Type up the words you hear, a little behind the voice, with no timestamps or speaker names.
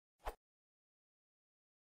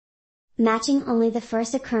matching only the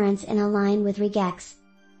first occurrence in a line with regex.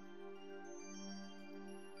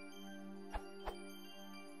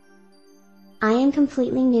 I am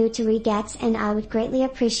completely new to regex and I would greatly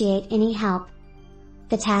appreciate any help.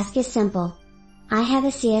 The task is simple. I have a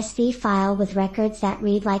CSV file with records that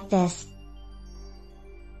read like this.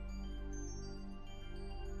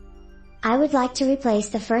 I would like to replace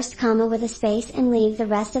the first comma with a space and leave the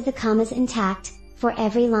rest of the commas intact, for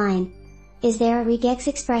every line. Is there a regex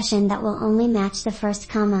expression that will only match the first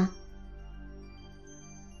comma?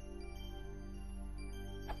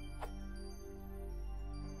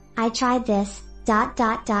 I tried this, ...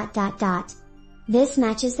 This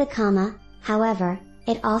matches the comma, however,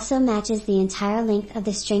 it also matches the entire length of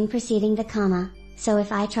the string preceding the comma, so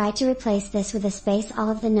if I try to replace this with a space all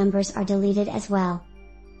of the numbers are deleted as well.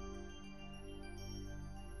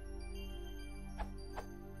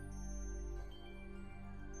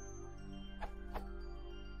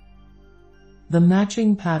 The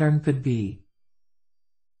matching pattern could be.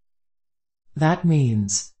 That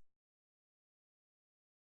means.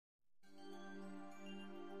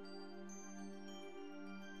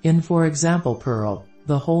 In for example Perl,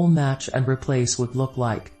 the whole match and replace would look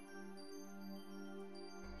like.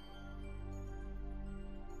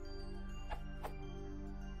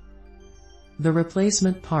 The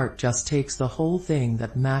replacement part just takes the whole thing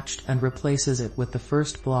that matched and replaces it with the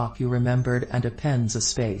first block you remembered and appends a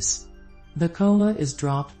space. The comma is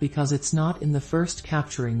dropped because it's not in the first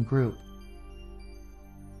capturing group.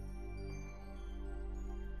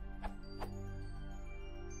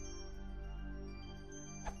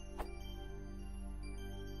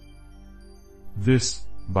 This,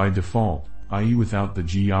 by default, i.e. without the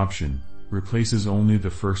G option, replaces only the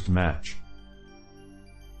first match.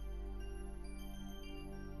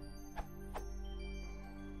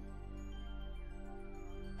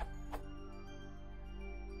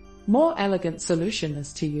 More elegant solution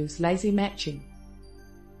is to use lazy matching.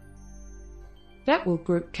 That will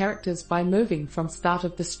group characters by moving from start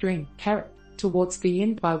of the string caret towards the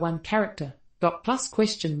end by one character, dot plus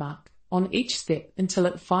question mark, on each step until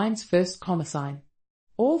it finds first comma sign.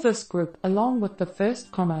 All this group along with the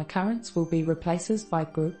first comma occurrence will be replaces by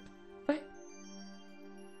group.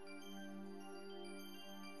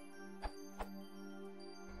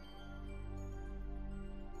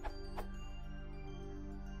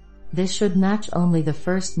 This should match only the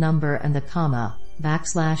first number and the comma,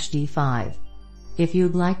 \D5. If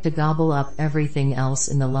you'd like to gobble up everything else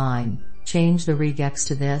in the line, change the regex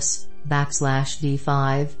to this,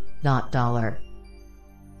 \D5, $.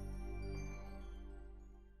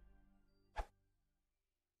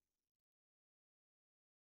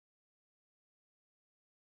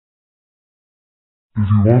 If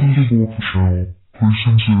you like to support the channel, please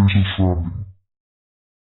consider subscribing.